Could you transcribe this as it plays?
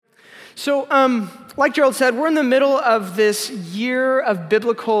Like Gerald said, we're in the middle of this year of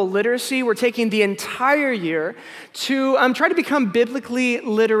biblical literacy. We're taking the entire year to try to become biblically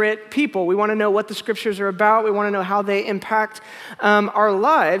literate people. We want to know what the scriptures are about. We want to know how they impact our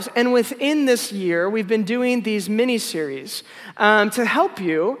lives. And within this year, we've been doing these mini-series to help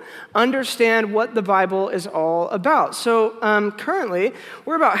you understand what the Bible is all about. So currently,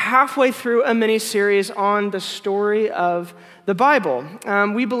 we're about halfway through a mini-series on the story of the Bible.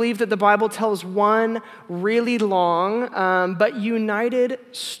 We believe that the Bible tells one really long but united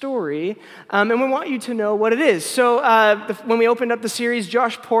story, and we want you to know what it is. So when we opened up the series,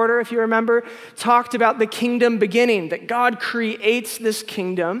 Josh Porter, if you remember, talked about the kingdom beginning, that God creates this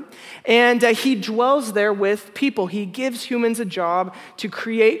kingdom, and he dwells there with people. He gives humans a job to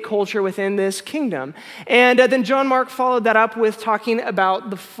create culture within this kingdom. And then John Mark followed that up with talking about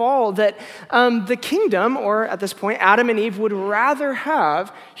the fall, that the kingdom, or at this point, Adam and Eve, would rather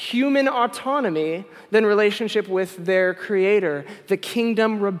have human autonomy than relationship with their creator. The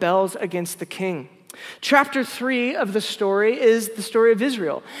kingdom rebels against the king. Chapter 3 of the story is the story of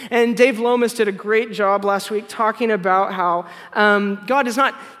Israel. And Dave Lomas did a great job last week talking about how God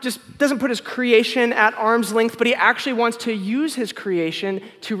doesn't put his creation at arm's length, but he actually wants to use his creation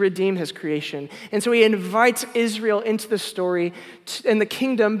to redeem his creation. And so he invites Israel into the story, and the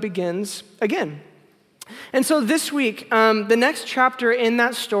kingdom begins again. And so this week, the next chapter in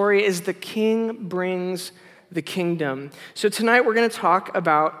that story is the king brings the kingdom. So tonight we're going to talk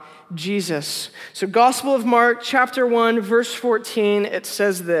about Jesus. So Gospel of Mark, chapter 1, verse 14, it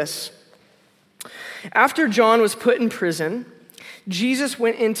says this. After John was put in prison, Jesus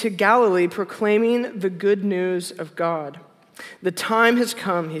went into Galilee proclaiming the good news of God. The time has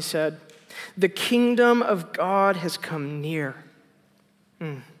come, he said. The kingdom of God has come near.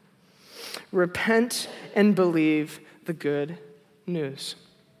 Repent and believe the good news.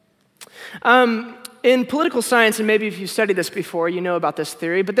 In political science, and maybe if you studied this before, you know about this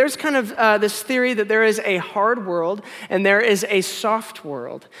theory, but there's kind of this theory that there is a hard world and there is a soft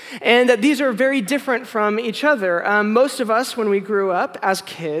world, and that these are very different from each other. Most of us, when we grew up as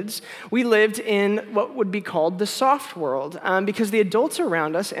kids, we lived in what would be called the soft world, because the adults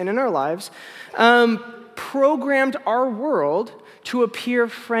around us and in our lives programmed our world to appear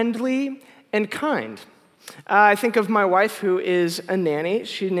friendly and kind. I think of my wife, who is a nanny.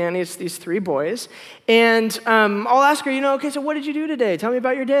 She nannies these 3 boys. And I'll ask her, okay, so what did you do today? Tell me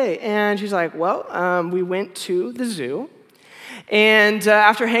about your day. And she's like, well, we went to the zoo. And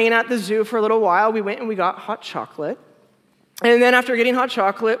after hanging out at the zoo for a little while, we went and we got hot chocolate. And then after getting hot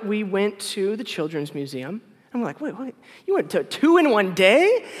chocolate, we went to the Children's Museum. And we're like, wait, you went to 2 in one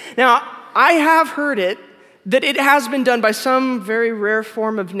day? Now, I have heard that it has been done by some very rare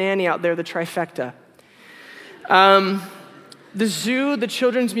form of nanny out there, the trifecta. The zoo, the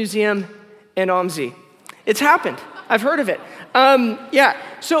Children's Museum, and OMSI. It's happened. I've heard of it.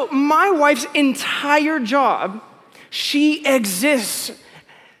 So my wife's entire job, she exists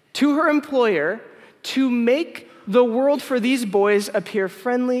to her employer to make the world for these boys appear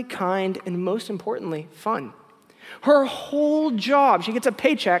friendly, kind, and most importantly, fun. Her whole job, she gets a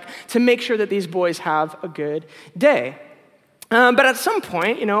paycheck to make sure that these boys have a good day. But at some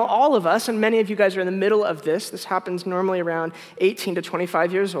point, all of us, and many of you guys are in the middle of this happens normally around 18 to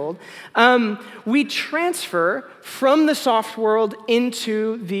 25 years old, we transfer from the soft world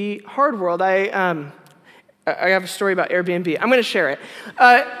into the hard world. I have a story about Airbnb. I'm going to share it.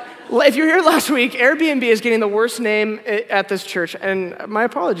 If you were here last week, Airbnb is getting the worst name at this church, and my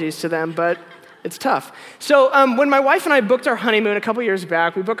apologies to them, but it's tough. So when my wife and I booked our honeymoon a couple years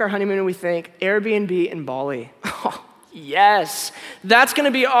back, we book our honeymoon and we think, Airbnb in Bali. Yes, that's going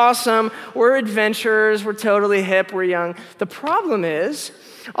to be awesome. We're adventurers. We're totally hip. We're young. The problem is,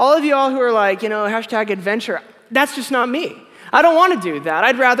 all of y'all who are like, hashtag adventure, that's just not me. I don't want to do that.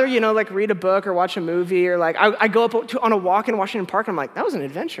 I'd rather, read a book or watch a movie, or I go up on a walk in Washington Park and I'm like, that was an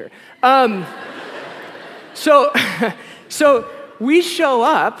adventure. So we show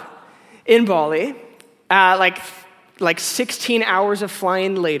up in Bali at like 16 hours of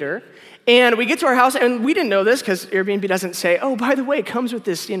flying later. And we get to our house, and we didn't know this because Airbnb doesn't say, oh, by the way, it comes with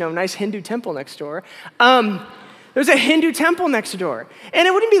this, nice Hindu temple next door. There's a Hindu temple next door. And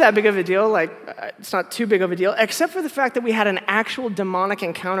it wouldn't be that big of a deal, it's not too big of a deal, except for the fact that we had an actual demonic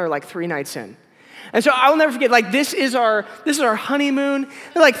encounter 3 nights in. And so I'll never forget, this is our honeymoon.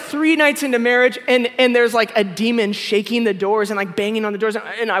 They're 3 nights into marriage, and there's a demon shaking the doors and banging on the doors.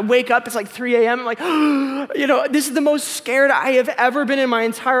 And I wake up, it's 3 a.m. I'm like, this is the most scared I have ever been in my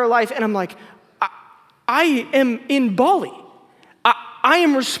entire life. And I'm like, I am in Bali. I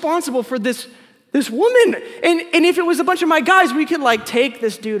am responsible for this this woman. And if it was a bunch of my guys, we could like take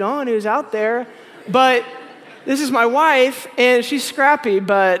this dude on who's out there. But this is my wife, and she's scrappy,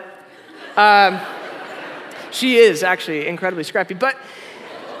 but she is actually incredibly scrappy. But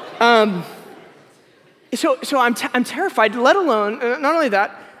so I'm terrified, let alone, not only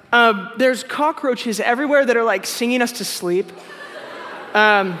that, there's cockroaches everywhere that are like singing us to sleep.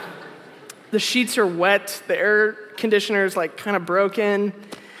 The sheets are wet, the air conditioner's like kind of broken.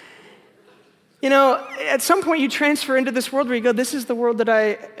 You know, at some point you transfer into this world where you go, this is the world that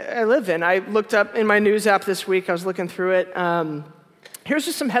I live in. I looked up in my news app this week, I was looking through it. Here's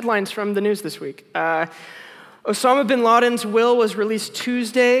just some headlines from the news this week. Osama bin Laden's will was released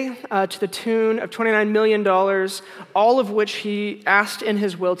Tuesday to the tune of $29 million, all of which he asked in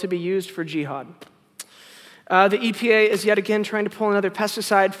his will to be used for jihad. The EPA is yet again trying to pull another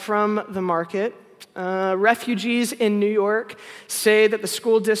pesticide from the market. Refugees in New York say that the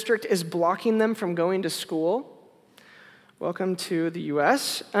school district is blocking them from going to school. Welcome to the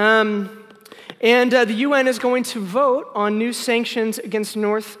U.S. And the UN is going to vote on new sanctions against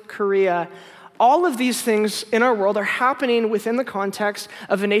North Korea. All of these things in our world are happening within the context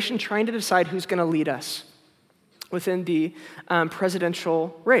of a nation trying to decide who's going to lead us within the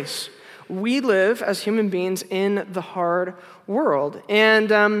presidential race. We live as human beings in the hard world.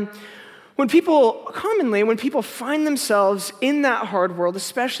 And when people find themselves in that hard world,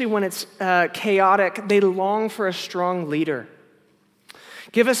 especially when it's chaotic, they long for a strong leader.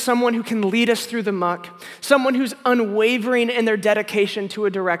 Give us someone who can lead us through the muck, someone who's unwavering in their dedication to a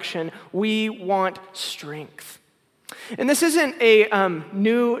direction. We want strength. And this isn't a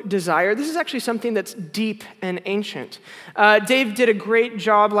new desire. This is actually something that's deep and ancient. Dave did a great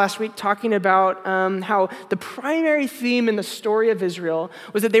job last week talking about how the primary theme in the story of Israel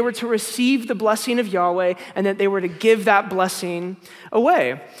was that they were to receive the blessing of Yahweh and that they were to give that blessing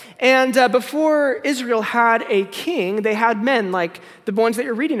away. And before Israel had a king, they had men like the ones that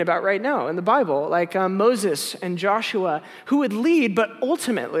you're reading about right now in the Bible, like Moses and Joshua, who would lead, but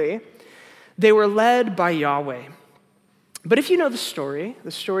ultimately they were led by Yahweh. But if you know the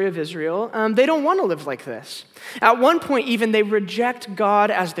story of Israel, they don't want to live like this. At one point, even, they reject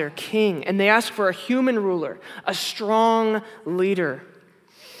God as their king, and they ask for a human ruler, a strong leader.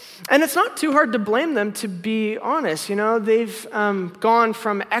 And it's not too hard to blame them, to be honest. You know, they've gone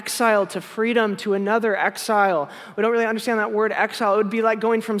from exile to freedom to another exile. We don't really understand that word exile. It would be like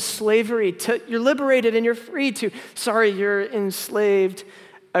going from slavery to you're liberated and you're free to, sorry, you're enslaved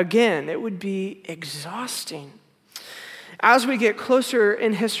again. It would be exhausting. As we get closer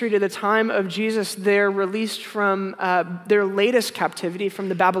in history to the time of Jesus, they're released from their latest captivity from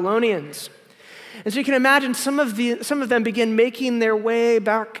the Babylonians. And so you can imagine some of them begin making their way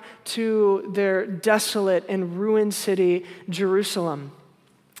back to their desolate and ruined city, Jerusalem.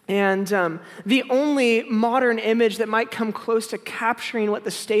 And the only modern image that might come close to capturing what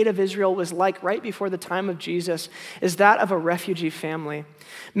the state of Israel was like right before the time of Jesus is that of a refugee family.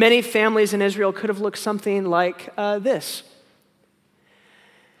 Many families in Israel could have looked something like this.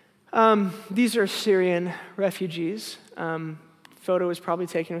 These are Syrian refugees. Photo was probably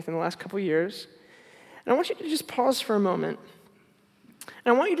taken within the last couple years. And I want you to just pause for a moment.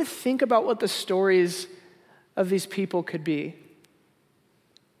 And I want you to think about what the stories of these people could be.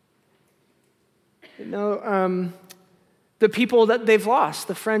 You know, the people that they've lost,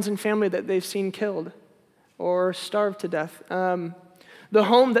 the friends and family that they've seen killed or starved to death. The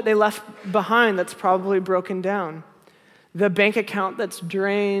home that they left behind that's probably broken down. The bank account that's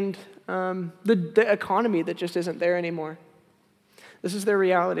drained. The economy that just isn't there anymore. This is their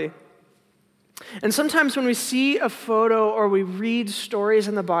reality. And sometimes when we see a photo or we read stories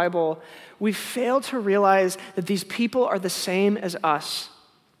in the Bible, we fail to realize that these people are the same as us.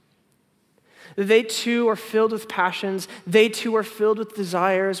 They too are filled with passions. They too are filled with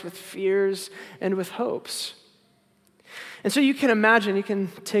desires, with fears, and with hopes. And so you can imagine, you can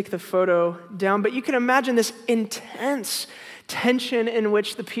take the photo down, but you can imagine this intense tension in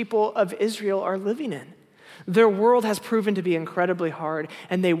which the people of Israel are living in. Their world has proven to be incredibly hard,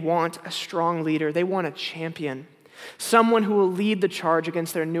 and they want a strong leader. They want a champion, someone who will lead the charge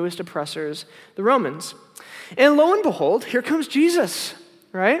against their newest oppressors, the Romans. And lo and behold, here comes Jesus,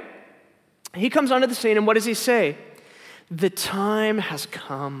 right? He comes onto the scene, and what does he say? The time has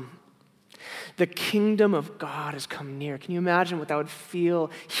come. The kingdom of God has come near. Can you imagine what that would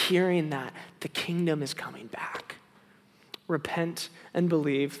feel hearing that? The kingdom is coming back. Repent and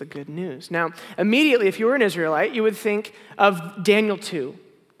believe the good news. Now, immediately, if you were an Israelite, you would think of Daniel 2.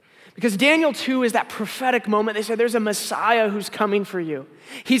 Because Daniel 2 is that prophetic moment. They say there's a Messiah who's coming for you.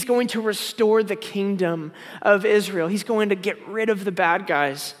 He's going to restore the kingdom of Israel. He's going to get rid of the bad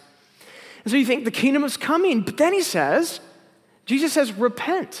guys. And so you think the kingdom is coming, but then Jesus says,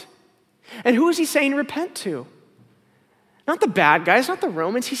 repent. And who is he saying repent to? Not the bad guys, not the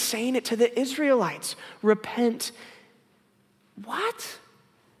Romans. He's saying it to the Israelites. Repent. What?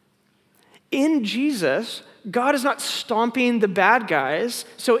 In Jesus, God is not stomping the bad guys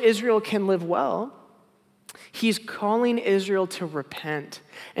so Israel can live well. He's calling Israel to repent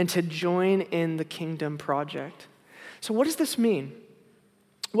and to join in the kingdom project. So what does this mean?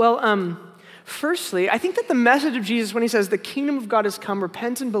 Well, firstly, I think that the message of Jesus when he says the kingdom of God has come,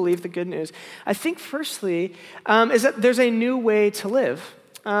 repent and believe the good news, I think firstly is that there's a new way to live.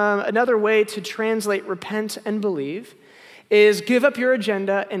 Another way to translate repent and believe is give up your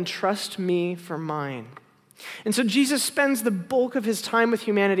agenda and trust me for mine. And so Jesus spends the bulk of his time with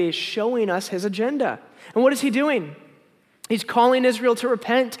humanity showing us his agenda. And what is he doing? He's calling Israel to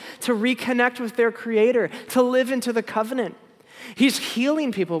repent, to reconnect with their Creator, to live into the covenant. He's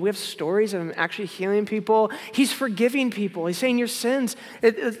healing people. We have stories of him actually healing people. He's forgiving people. He's saying your sins,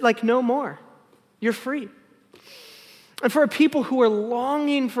 it's like no more. You're free. And for a people who are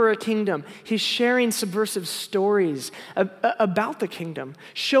longing for a kingdom, he's sharing subversive stories about the kingdom,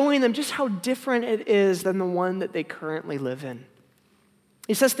 showing them just how different it is than the one that they currently live in.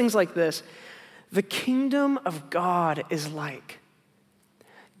 He says things like this: the kingdom of God is like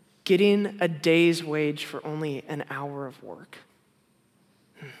getting a day's wage for only an hour of work.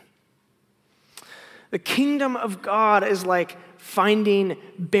 The kingdom of God is like finding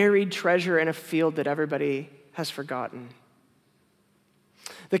buried treasure in a field that everybody has forgotten.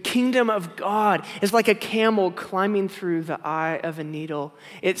 The kingdom of God is like a camel climbing through the eye of a needle.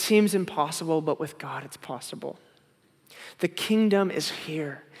 It seems impossible, but with God it's possible. The kingdom is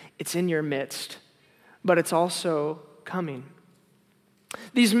here. It's in your midst, but it's also coming.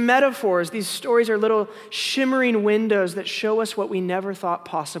 These metaphors, these stories are little shimmering windows that show us what we never thought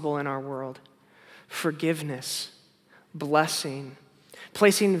possible in our world. Forgiveness, blessing,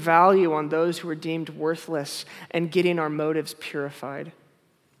 placing value on those who are deemed worthless, and getting our motives purified.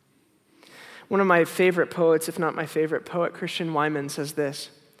 One of my favorite poets, if not my favorite poet, Christian Wyman, says this: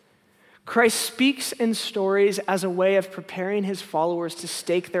 Christ speaks in stories as a way of preparing his followers to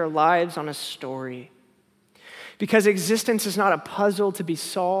stake their lives on a story. Because existence is not a puzzle to be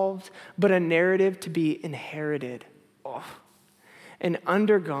solved, but a narrative to be inherited. And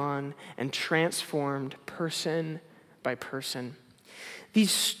undergone and transformed person by person.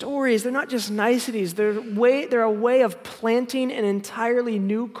 These stories, they're not just niceties, they're a way of planting an entirely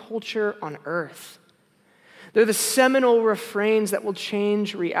new culture on earth. They're the seminal refrains that will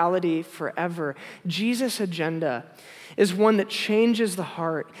change reality forever. Jesus' agenda is one that changes the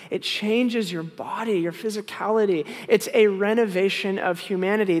heart. It changes your body, your physicality. It's a renovation of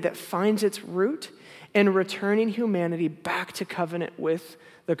humanity that finds its root in returning humanity back to covenant with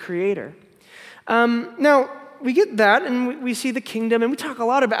the Creator. Now, we get that, and we see the kingdom, and we talk a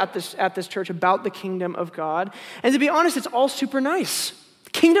lot about this at this church, about the kingdom of God. And to be honest, it's all super nice.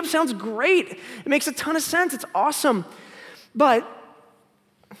 The kingdom sounds great. It makes a ton of sense. It's awesome. But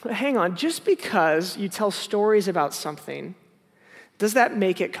hang on, just because you tell stories about something, does that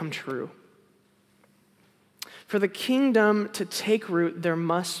make it come true? For the kingdom to take root, there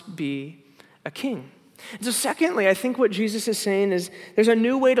must be a king. And so secondly, I think what Jesus is saying is there's a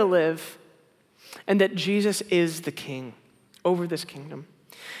new way to live, and that Jesus is the king over this kingdom.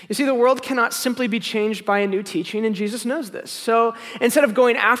 You see, the world cannot simply be changed by a new teaching, and Jesus knows this. So instead of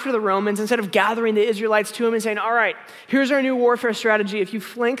going after the Romans, instead of gathering the Israelites to him and saying, all right, here's our new warfare strategy. If you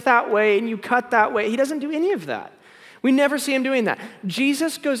flank that way and you cut that way, he doesn't do any of that. We never see him doing that.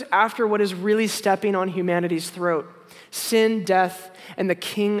 Jesus goes after what is really stepping on humanity's throat: sin, death, and the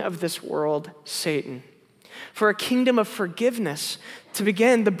king of this world, Satan. For a kingdom of forgiveness to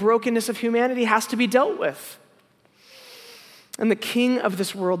begin, the brokenness of humanity has to be dealt with. And the king of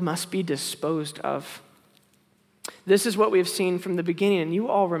this world must be disposed of. This is what we have seen from the beginning, and you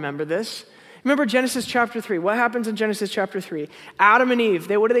all remember this. Remember Genesis chapter 3. What happens in Genesis chapter 3? Adam and Eve,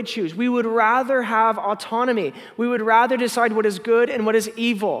 what do they choose? We would rather have autonomy. We would rather decide what is good and what is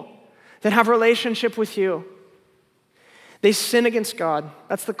evil than have a relationship with you. They sin against God.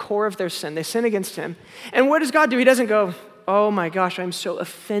 That's the core of their sin. They sin against him. And what does God do? He doesn't go, oh my gosh, I'm so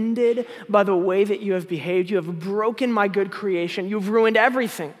offended by the way that you have behaved. You have broken my good creation. You've ruined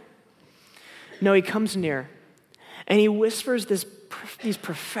everything. No, he comes near and he whispers these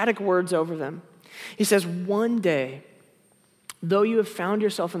prophetic words over them. He says, one day, though you have found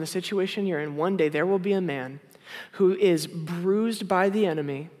yourself in the situation you're in, one day there will be a man who is bruised by the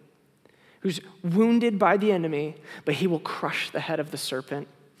enemy, who's wounded by the enemy, but he will crush the head of the serpent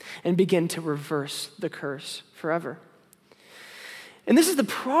and begin to reverse the curse forever. And this is the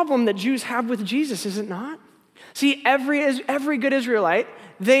problem that Jews have with Jesus, is it not? See, every good Israelite,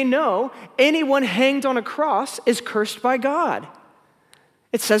 they know anyone hanged on a cross is cursed by God.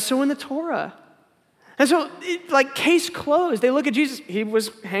 It says so in the Torah. And so, case closed. They look at Jesus. He was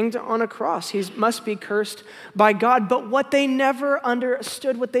hanged on a cross. He must be cursed by God. But what they never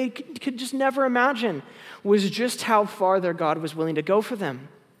understood, what they could just never imagine, was just how far their God was willing to go for them.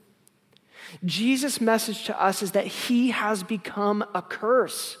 Jesus' message to us is that he has become a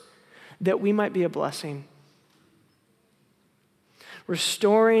curse, that we might be a blessing,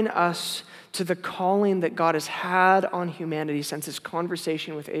 restoring us to the calling that God has had on humanity since his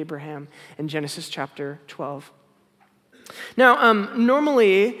conversation with Abraham in Genesis chapter 12. Now,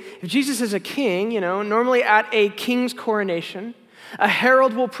 normally, if Jesus is a king, normally at a king's coronation, a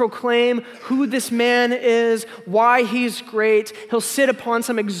herald will proclaim who this man is, why he's great. He'll sit upon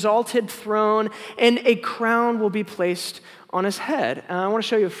some exalted throne, and a crown will be placed on his head. I want to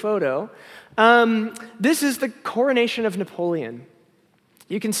show you a photo. This is the coronation of Napoleon.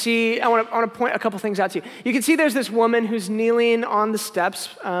 You can see, I want to point a couple things out to you. You can see there's this woman who's kneeling on the steps,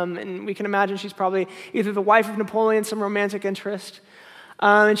 and we can imagine she's probably either the wife of Napoleon, some romantic interest.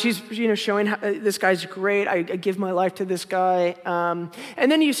 And she's, showing how, this guy's great. I give my life to this guy. And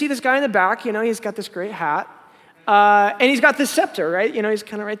then you see this guy in the back. He's got this great hat, and he's got this scepter, right? He's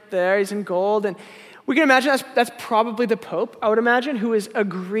kind of right there. He's in gold, and we can imagine that's probably the Pope, I would imagine, who is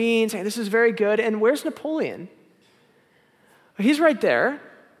agreeing, saying this is very good. And where's Napoleon? He's right there.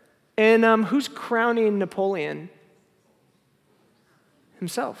 And who's crowning Napoleon?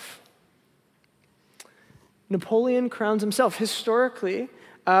 Himself. Napoleon crowns himself. Historically,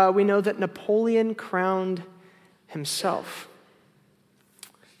 we know that Napoleon crowned himself.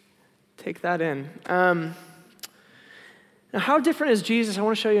 Take that in. Now, how different is Jesus? I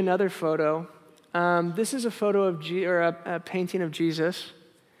want to show you another photo. This is a photo of a painting of Jesus.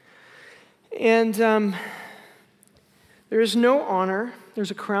 And there is no honor.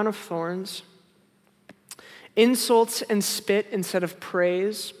 There's a crown of thorns, insults and spit instead of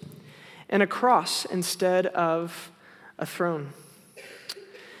praise, and a cross instead of a throne.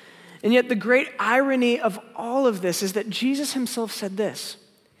 And yet the great irony of all of this is that Jesus himself said this: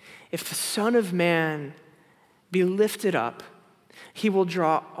 if the Son of Man be lifted up, he will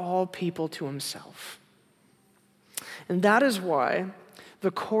draw all people to himself. And that is why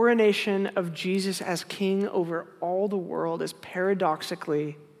the coronation of Jesus as king over all the world is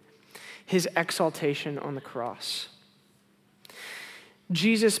paradoxically his exaltation on the cross.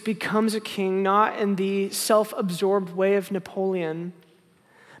 Jesus becomes a king not in the self-absorbed way of Napoleon,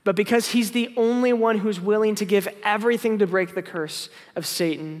 but because he's the only one who's willing to give everything to break the curse of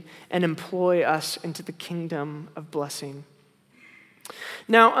Satan and employ us into the kingdom of blessing.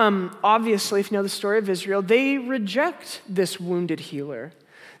 Now, obviously, if you know the story of Israel, they reject this wounded healer.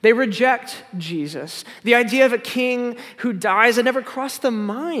 They reject Jesus. The idea of a king who dies had never crossed the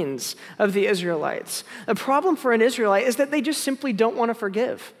minds of the Israelites. The problem for an Israelite is that they just simply don't want to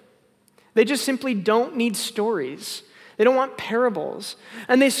forgive. They just simply don't need stories. They don't want parables.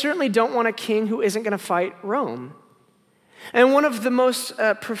 And they certainly don't want a king who isn't going to fight Rome. And one of the most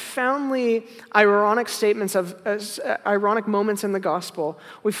profoundly ironic ironic moments in the gospel,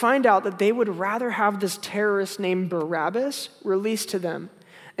 we find out that they would rather have this terrorist named Barabbas released to them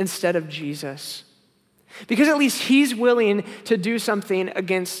instead of Jesus. Because at least he's willing to do something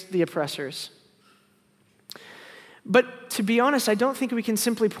against the oppressors. But to be honest, I don't think we can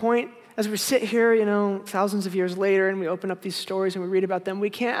simply point, as we sit here, thousands of years later, and we open up these stories and we read about them, we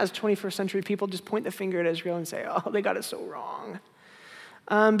can't, as 21st century people, just point the finger at Israel and say, oh, they got it so wrong.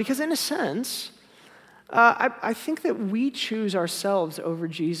 Because in a sense, I think that we choose ourselves over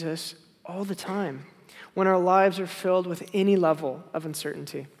Jesus all the time when our lives are filled with any level of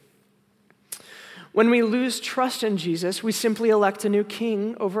uncertainty. When we lose trust in Jesus, we simply elect a new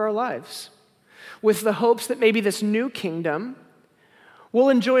king over our lives with the hopes that maybe this new kingdom will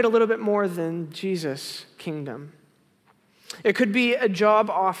enjoy it a little bit more than Jesus' kingdom. It could be a job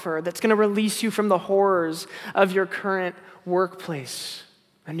offer that's going to release you from the horrors of your current workplace,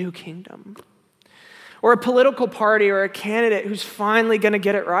 a new kingdom. Or a political party or a candidate who's finally going to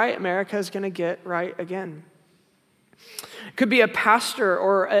get it right. America is going to get right again. It could be a pastor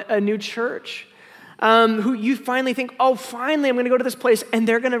or a new church who you finally think, oh, finally I'm going to go to this place and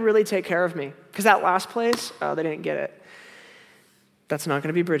they're going to really take care of me. Because that last place, oh, they didn't get it. That's not going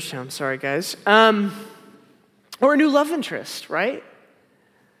to be Bridgetown. Sorry, guys. Or a new love interest, right?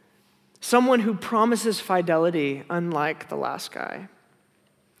 Someone who promises fidelity, unlike the last guy.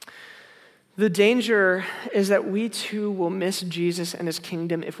 The danger is that we too will miss Jesus and his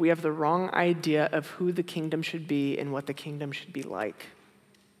kingdom if we have the wrong idea of who the kingdom should be and what the kingdom should be like.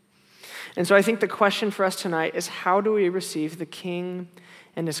 And so I think the question for us tonight is, how do we receive the king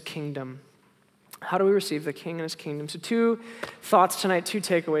and his kingdom? How do we receive the king and his kingdom? So 2 thoughts tonight, 2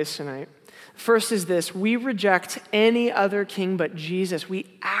 takeaways tonight. First is this: we reject any other king but Jesus. We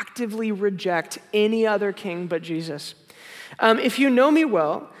actively reject any other king but Jesus. If you know me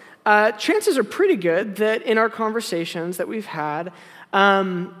well, chances are pretty good that in our conversations that we've had,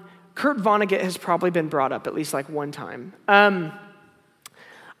 Kurt Vonnegut has probably been brought up at least like one time.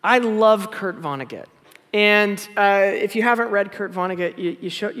 I love Kurt Vonnegut. And if you haven't read Kurt Vonnegut,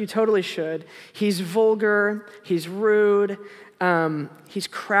 you totally should. He's vulgar, he's rude, he's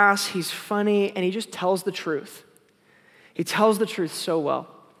crass, he's funny, and he just tells the truth. He tells the truth so well.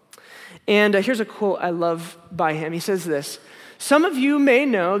 And here's a quote I love by him. He says this: "Some of you may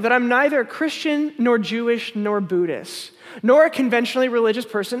know that I'm neither Christian nor Jewish nor Buddhist, nor a conventionally religious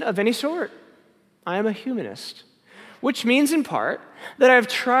person of any sort. I am a humanist, which means in part that I've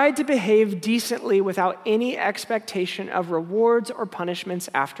tried to behave decently without any expectation of rewards or punishments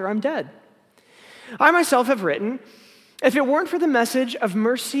after I'm dead. I myself have written, if it weren't for the message of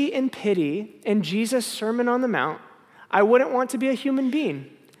mercy and pity in Jesus' Sermon on the Mount, I wouldn't want to be a human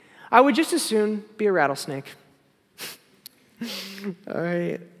being. I would just as soon be a rattlesnake."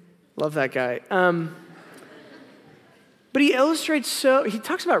 I love that guy. But he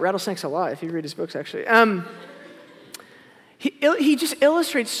talks about rattlesnakes a lot if you read his books, actually. He just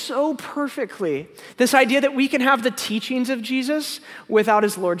illustrates so perfectly this idea that we can have the teachings of Jesus without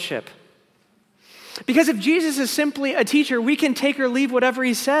his lordship. Because if Jesus is simply a teacher, we can take or leave whatever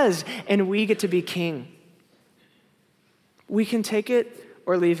he says, and we get to be king. We can take it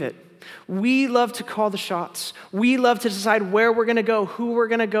or leave it. We love to call the shots. We love to decide where we're going to go, who we're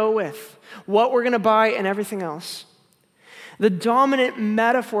going to go with, what we're going to buy, and everything else. The dominant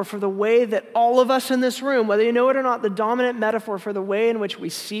metaphor for the way that all of us in this room, whether you know it or not, the dominant metaphor for the way in which we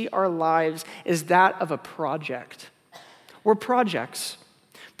see our lives is that of a project. We're projects.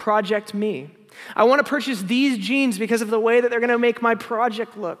 Project me. I want to purchase these jeans because of the way that they're going to make my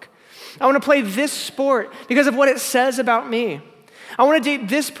project look. I want to play this sport because of what it says about me. I want to date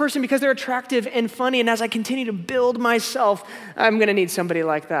this person because they're attractive and funny, and as I continue to build myself, I'm going to need somebody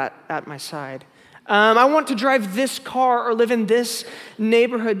like that at my side. I want to drive this car or live in this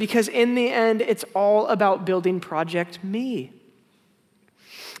neighborhood because in the end, it's all about building Project Me.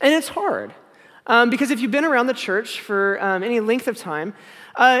 And it's hard because if you've been around the church for any length of time,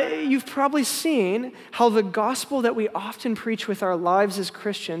 you've probably seen how the gospel that we often preach with our lives as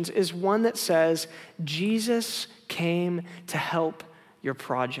Christians is one that says, Jesus came to help your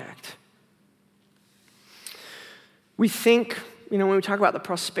project. We think, when we talk about the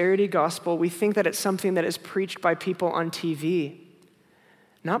prosperity gospel, we think that it's something that is preached by people on TV,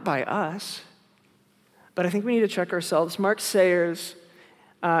 not by us. But I think we need to check ourselves. Mark Sayers,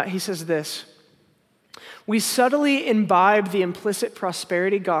 he says this: "We subtly imbibe the implicit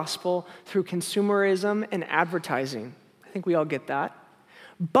prosperity gospel through consumerism and advertising." I think we all get that.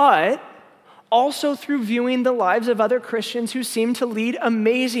 But also through viewing the lives of other Christians who seem to lead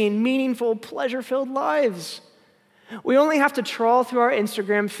amazing, meaningful, pleasure-filled lives. We only have to trawl through our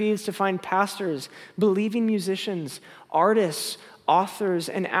Instagram feeds to find pastors, believing musicians, artists, authors,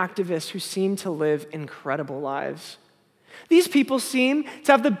 and activists who seem to live incredible lives. These people seem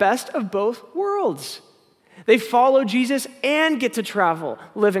to have the best of both worlds. They follow Jesus and get to travel,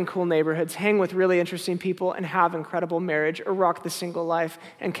 live in cool neighborhoods, hang with really interesting people, and have incredible marriage, or rock the single life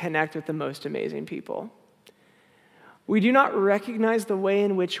and connect with the most amazing people. We do not recognize the way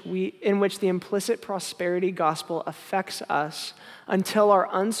in which the implicit prosperity gospel affects us until our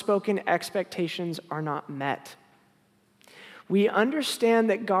unspoken expectations are not met. We understand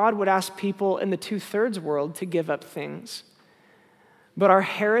that God would ask people in the 2/3 world to give up things. But our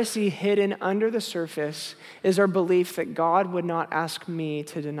heresy hidden under the surface is our belief that God would not ask me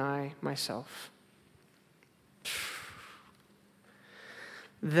to deny myself.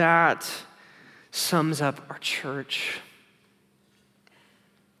 That sums up our church.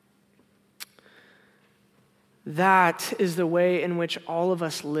 That is the way in which all of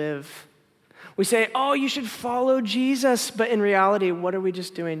us live. We say, oh, you should follow Jesus. But in reality, what are we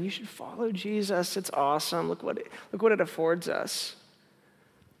just doing? You should follow Jesus. It's awesome. Look what it affords us.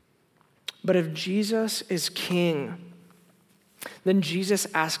 But if Jesus is king, then Jesus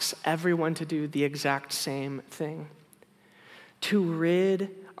asks everyone to do the exact same thing. To rid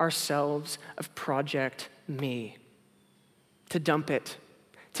ourselves of Project Me. To dump it.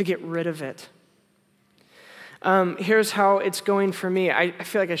 To get rid of it. Here's how it's going for me. I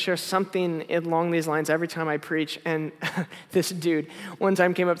feel like I share something along these lines every time I preach. And this dude one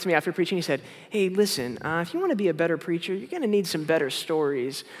time came up to me after preaching. He said, hey, listen, if you want to be a better preacher, you're going to need some better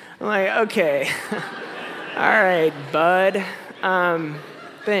stories. I'm like, okay. All right, bud.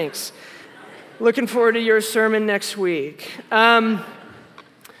 Thanks. Looking forward to your sermon next week.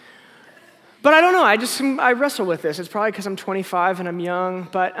 But I don't know, I wrestle with this. It's probably because I'm 25 and I'm young,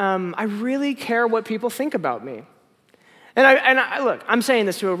 but I really care what people think about me. And I look, I'm saying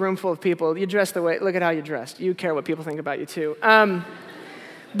this to a room full of people. You dress the way, look at how you dressed. You care what people think about you too.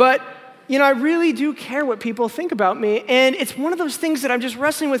 But, I really do care what people think about me. And it's one of those things that I'm just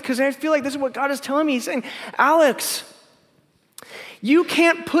wrestling with because I feel like this is what God is telling me. He's saying, Alex, you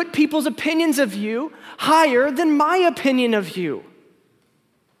can't put people's opinions of you higher than my opinion of you.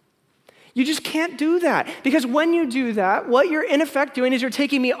 You just can't do that. Because when you do that, what you're in effect doing is you're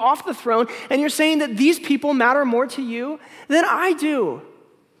taking me off the throne and you're saying that these people matter more to you than I do.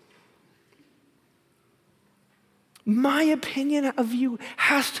 My opinion of you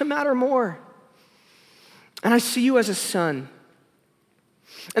has to matter more. And I see you as a son.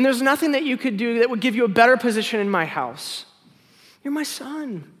 And there's nothing that you could do that would give you a better position in my house. You're my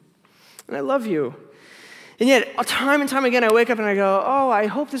son. And I love you. And yet, time and time again, I wake up and I go, oh, I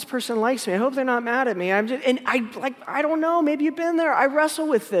hope this person likes me. I hope they're not mad at me. I don't know. Maybe you've been there. I wrestle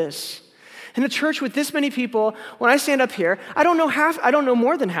with this. In a church with this many people, when I stand up here, I don't know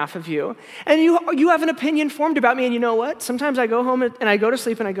more than half of you. And you have an opinion formed about me. And you know what? Sometimes I go home and I go to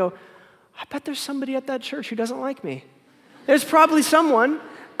sleep and I go, I bet there's somebody at that church who doesn't like me. There's probably someone.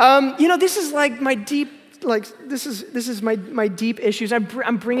 This is like my deep. This is my deep issues.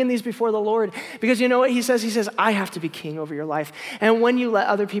 I'm bringing these before the Lord because you know what he says? He says, I have to be king over your life. And when you let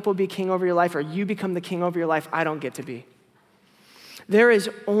other people be king over your life or you become the king over your life, I don't get to be. There is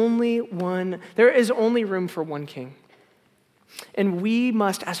only room for one king. And we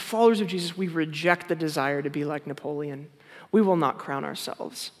must, as followers of Jesus, we reject the desire to be like Napoleon. We will not crown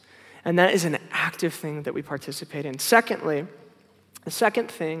ourselves. And that is an active thing that we participate in. Secondly, the second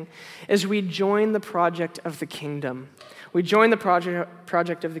thing is we join the project of the kingdom. We join the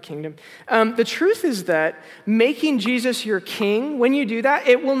project of the kingdom. The truth is that making Jesus your king, when you do that,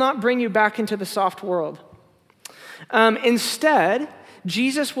 it will not bring you back into the soft world. Instead,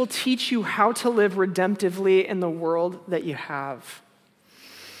 Jesus will teach you how to live redemptively in the world that you have.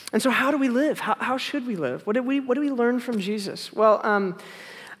 And so how do we live? How should we live? What do we learn from Jesus? Well,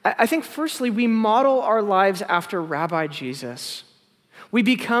 I think firstly, we model our lives after Rabbi Jesus. We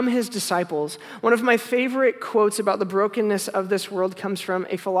become his disciples. One of my favorite quotes about the brokenness of this world comes from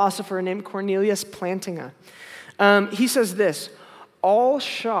a philosopher named Cornelius Plantinga. He says this, all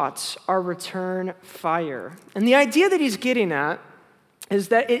shots are return fire. And the idea that he's getting at is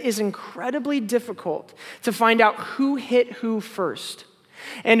that it is incredibly difficult to find out who hit who first,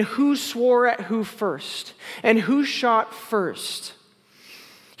 and who swore at who first, and who shot first.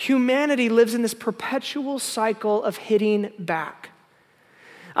 Humanity lives in this perpetual cycle of hitting back.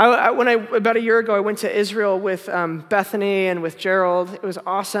 About a year ago, I went to Israel with Bethany and with Gerald. It was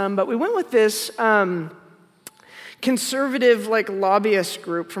awesome, but we went with this conservative lobbyist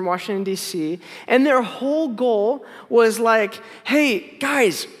group from Washington, D.C., and their whole goal was hey,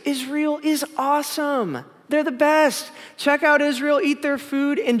 guys, Israel is awesome. They're the best. Check out Israel, eat their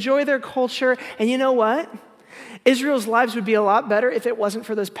food, enjoy their culture, and you know what? Israel's lives would be a lot better if it wasn't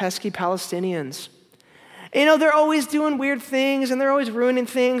for those pesky Palestinians. They're always doing weird things and they're always ruining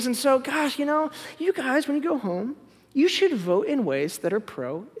things. And so, gosh, you guys, when you go home, you should vote in ways that are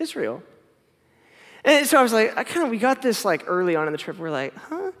pro-Israel. And so I was like, we got this early on in the trip. We're like,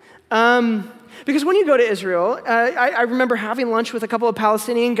 huh? Because when you go to Israel, I remember having lunch with a couple of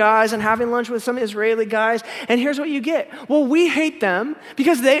Palestinian guys and having lunch with some Israeli guys. And here's what you get. Well, we hate them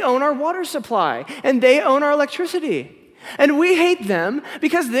because they own our water supply and they own our electricity. And we hate them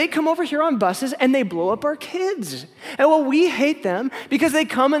because they come over here on buses and they blow up our kids. And well, we hate them because they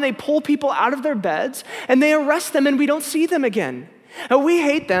come and they pull people out of their beds and they arrest them and we don't see them again. And we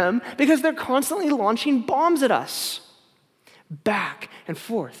hate them because they're constantly launching bombs at us. Back and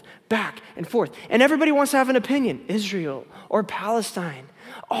forth, back and forth. And everybody wants to have an opinion, Israel or Palestine.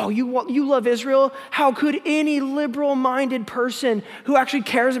 Oh, you love Israel? How could any liberal-minded person who actually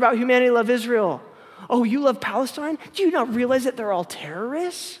cares about humanity love Israel? Oh, you love Palestine? Do you not realize that they're all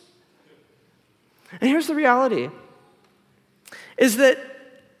terrorists? And here's the reality, is that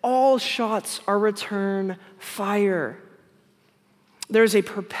all shots are return fire. There's a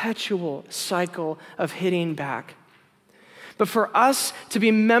perpetual cycle of hitting back. But for us to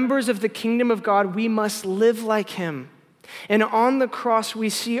be members of the kingdom of God, we must live like him. And on the cross, we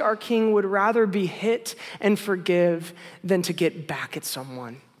see our King would rather be hit and forgive than to get back at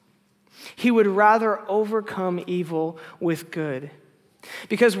someone. He would rather overcome evil with good.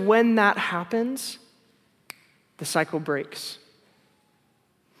 Because when that happens, the cycle breaks.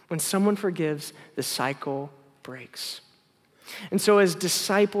 When someone forgives, the cycle breaks. And so as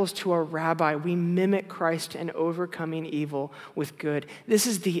disciples to our rabbi, we mimic Christ in overcoming evil with good. This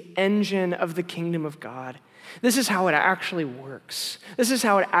is the engine of the kingdom of God. This is how it actually works. This is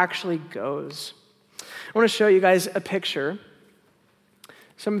how it actually goes. I want to show you guys a picture.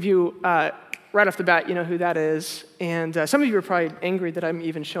 Some of you, right off the bat, you know who that is. And some of you are probably angry that I'm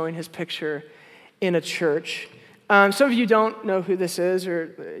even showing his picture in a church. Some of you don't know who this is,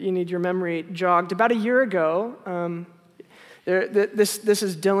 or you need your memory jogged. About a year ago, this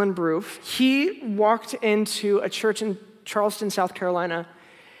is Dylan Broof. He walked into a church in Charleston, South Carolina,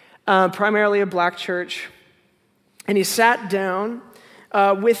 primarily a black church, and he sat down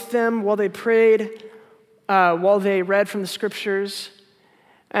with them while they prayed, while they read from the scriptures.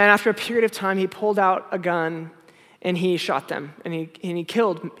 And after a period of time, he pulled out a gun and he shot them, and he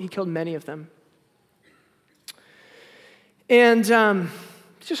killed many of them. And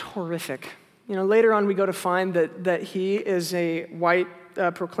it's just horrific. You know, later on we go to find that he is a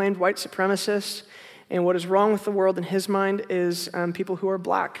proclaimed white supremacist, and what is wrong with the world in his mind is people who are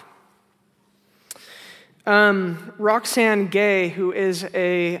black. Roxane Gay, who is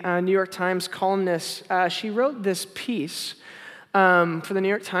a New York Times columnist, she wrote this piece for the New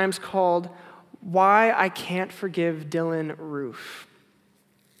York Times called "Why I Can't Forgive Dylan Roof."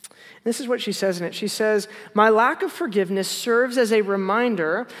 This is what she says in it. She says, "My lack of forgiveness serves as a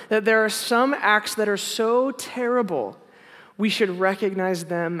reminder that there are some acts that are so terrible, we should recognize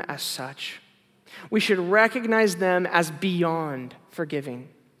them as such. We should recognize them as beyond forgiving."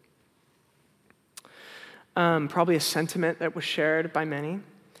 Probably a sentiment that was shared by many.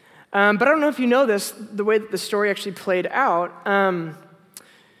 But I don't know if you know this, the way that the story actually played out,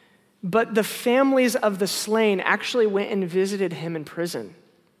 but the families of the slain actually went and visited him in prison.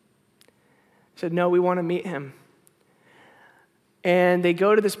 Said, "No, we want to meet him." And they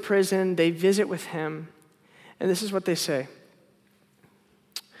go to this prison, they visit with him, and this is what they say.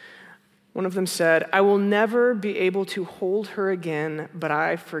 One of them said, "I will never be able to hold her again, but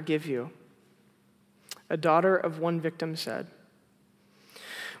I forgive you." A daughter of one victim said,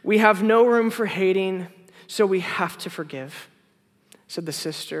 "We have no room for hating, so we have to forgive," said the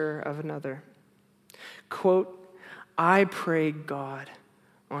sister of another. Quote, "I pray God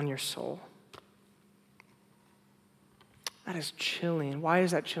on your soul." That is chilling. Why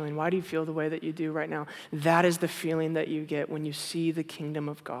is that chilling? Why do you feel the way that you do right now? That is the feeling that you get when you see the kingdom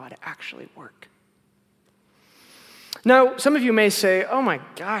of God actually work. Now, some of you may say, "Oh my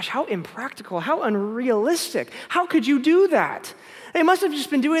gosh, how impractical, how unrealistic. How could you do that? They must have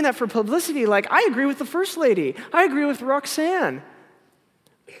just been doing that for publicity." Like, I agree with the First Lady. I agree with Roxane.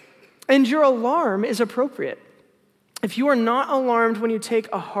 And your alarm is appropriate. If you are not alarmed when you take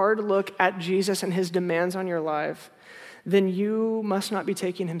a hard look at Jesus and his demands on your life, then you must not be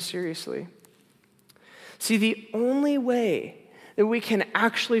taking him seriously. See, the only way that we can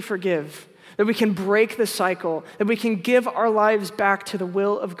actually forgive, that we can break the cycle, that we can give our lives back to the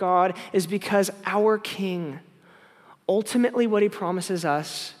will of God is because our King, ultimately what he promises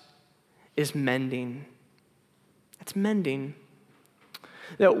us is mending. It's mending.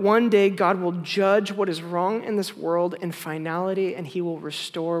 That one day God will judge what is wrong in this world in finality, and he will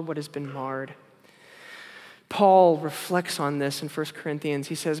restore what has been marred. Paul reflects on this in 1 Corinthians.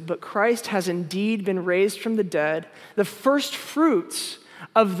 He says, "But Christ has indeed been raised from the dead, the first fruits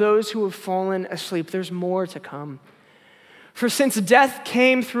of those who have fallen asleep." There's more to come. "For since death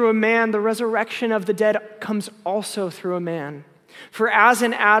came through a man, the resurrection of the dead comes also through a man. For as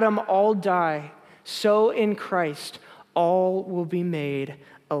in Adam all die, so in Christ all will be made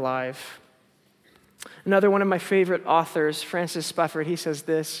alive." Another one of my favorite authors, Francis Spufford, he says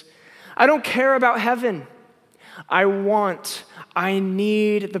this, "I don't care about heaven. I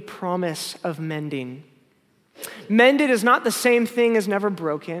need the promise of mending." Mended is not the same thing as never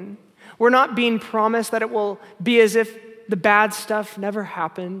broken. We're not being promised that it will be as if the bad stuff never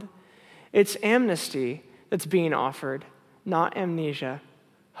happened. It's amnesty that's being offered, not amnesia.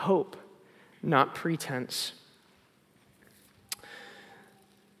 Hope, not pretense.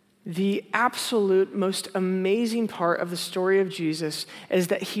 The absolute most amazing part of the story of Jesus is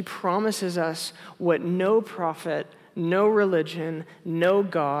that he promises us what no prophet, no religion, no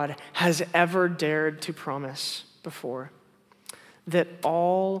God has ever dared to promise before. That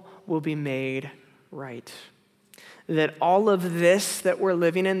all will be made right. That all of this that we're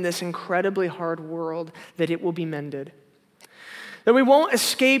living in, this incredibly hard world, that it will be mended. That we won't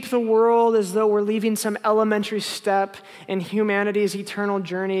escape the world as though we're leaving some elementary step in humanity's eternal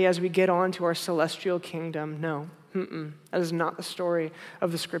journey as we get on to our celestial kingdom. No, that is not the story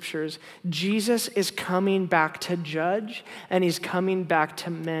of the scriptures. Jesus is coming back to judge, and he's coming back to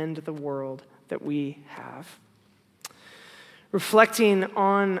mend the world that we have. Reflecting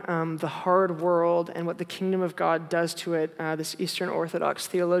on the hard world and what the kingdom of God does to it, this Eastern Orthodox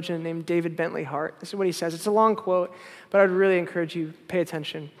theologian named David Bentley Hart, this is what he says. It's a long quote, but I'd really encourage you to pay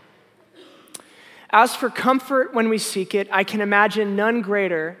attention. As for comfort when we seek it, I can imagine none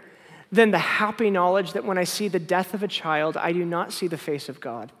greater than the happy knowledge that when I see the death of a child, I do not see the face of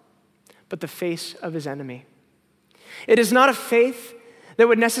God, but the face of his enemy. It is not a faith that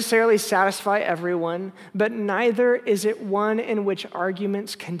would necessarily satisfy everyone, but neither is it one in which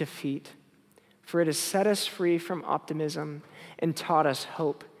arguments can defeat, for it has set us free from optimism and taught us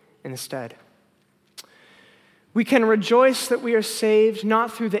hope instead. We can rejoice that we are saved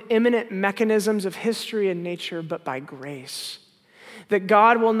not through the imminent mechanisms of history and nature, but by grace. That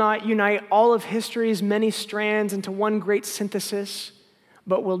God will not unite all of history's many strands into one great synthesis,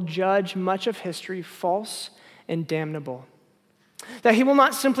 but will judge much of history false and damnable. That he will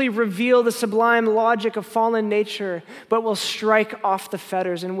not simply reveal the sublime logic of fallen nature, but will strike off the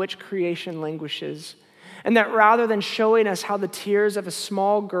fetters in which creation languishes. And that rather than showing us how the tears of a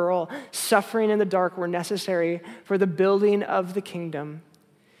small girl suffering in the dark were necessary for the building of the kingdom,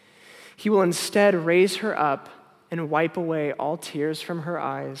 he will instead raise her up and wipe away all tears from her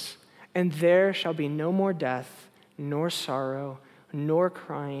eyes, and there shall be no more death, nor sorrow, nor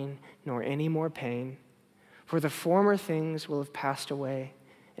crying, nor any more pain. For the former things will have passed away,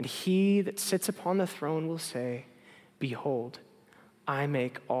 and he that sits upon the throne will say, Behold, I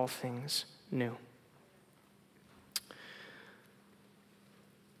make all things new.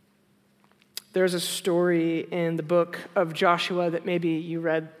 There's a story in the book of Joshua that maybe you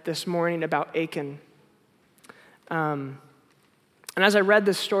read this morning about Achan. And as I read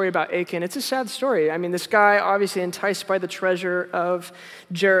this story about Achan, it's a sad story. I mean, this guy, obviously enticed by the treasure of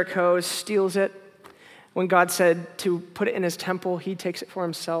Jericho, steals it. When God said to put it in his temple, he takes it for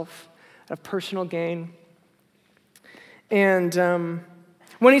himself out of personal gain. And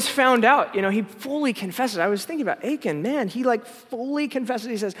when he's found out, he fully confesses. I was thinking about Achan, man, he fully confesses.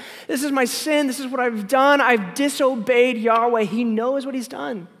 He says, this is my sin. This is what I've done. I've disobeyed Yahweh. He knows what he's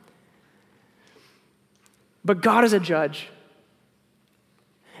done. But God is a judge.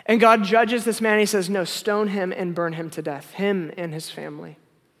 And God judges this man. He says, no, stone him and burn him to death, him and his family.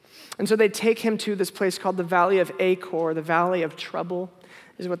 And so they take him to this place called the Valley of Achor, the Valley of Trouble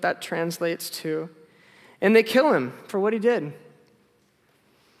is what that translates to. And they kill him for what he did.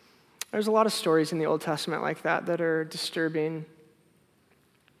 There's a lot of stories in the Old Testament like that are disturbing.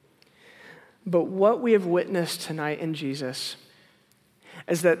 But what we have witnessed tonight in Jesus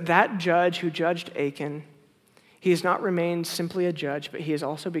is that judge who judged Achan, he has not remained simply a judge, but he has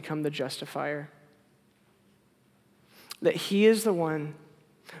also become the justifier. That he is the one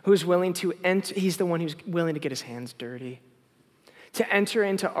who's willing to enter, he's the one who's willing to get his hands dirty, to enter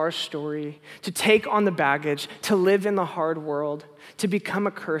into our story, to take on the baggage, to live in the hard world, to become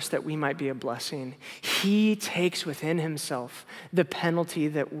a curse that we might be a blessing. He takes within himself the penalty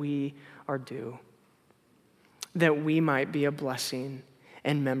that we are due, that we might be a blessing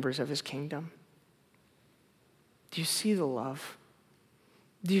and members of his kingdom. Do you see the love?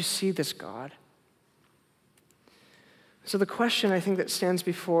 Do you see this God? So the question I think that stands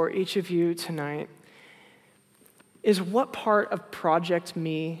before each of you tonight is, what part of Project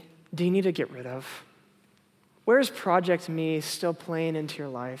Me do you need to get rid of? Where is Project Me still playing into your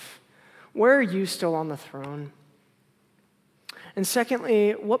life? Where are you still on the throne? And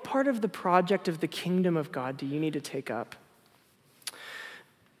secondly, what part of the project of the kingdom of God do you need to take up?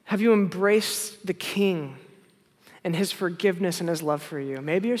 Have you embraced the King and his forgiveness and his love for you?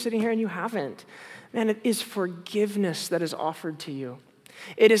 Maybe you're sitting here and you haven't. Man, it is forgiveness that is offered to you.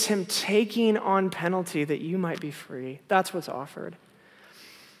 It is him taking on penalty that you might be free. That's what's offered.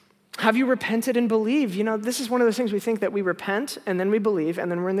 Have you repented and believed? This is one of those things we think that we repent and then we believe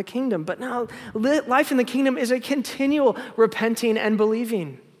and then we're in the kingdom. But no, life in the kingdom is a continual repenting and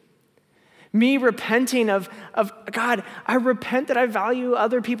believing. Me repenting of God, I repent that I value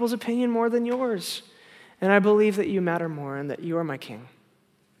other people's opinion more than yours. And I believe that you matter more and that you are my king.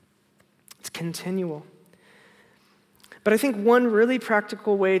 It's continual. But I think one really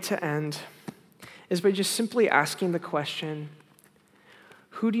practical way to end is by just simply asking the question,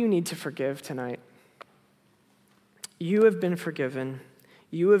 who do you need to forgive tonight? You have been forgiven.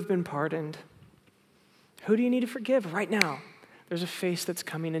 You have been pardoned. Who do you need to forgive right now? There's a face that's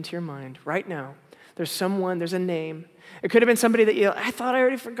coming into your mind right now. There's someone, there's a name. It could have been somebody that I thought I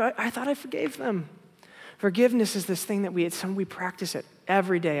already forgot. I thought I forgave them. Forgiveness is this thing that we practice it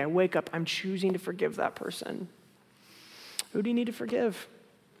every day. I wake up, I'm choosing to forgive that person. Who do you need to forgive?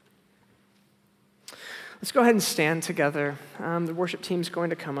 Let's go ahead and stand together. The worship team's going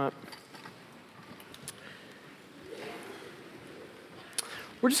to come up.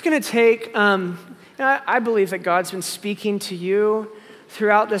 We're just going to take, I believe that God's been speaking to you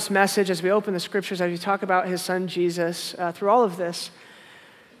throughout this message as we open the scriptures, as we talk about his son Jesus, through all of this.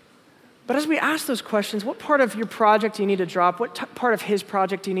 But as we ask those questions, what part of your project do you need to drop? What part of his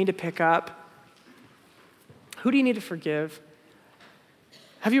project do you need to pick up? Who do you need to forgive?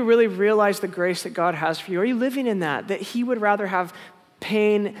 Have you really realized the grace that God has for you? Are you living in that he would rather have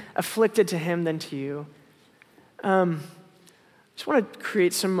pain afflicted to him than to you? Just want to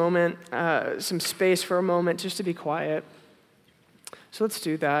create some space for a moment just to be quiet. So let's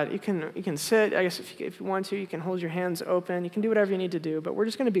do that. You can sit. I guess if you want to, you can hold your hands open. You can do whatever you need to do, but we're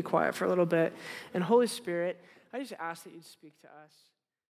just going to be quiet for a little bit. And Holy Spirit, I just ask that you'd speak to us.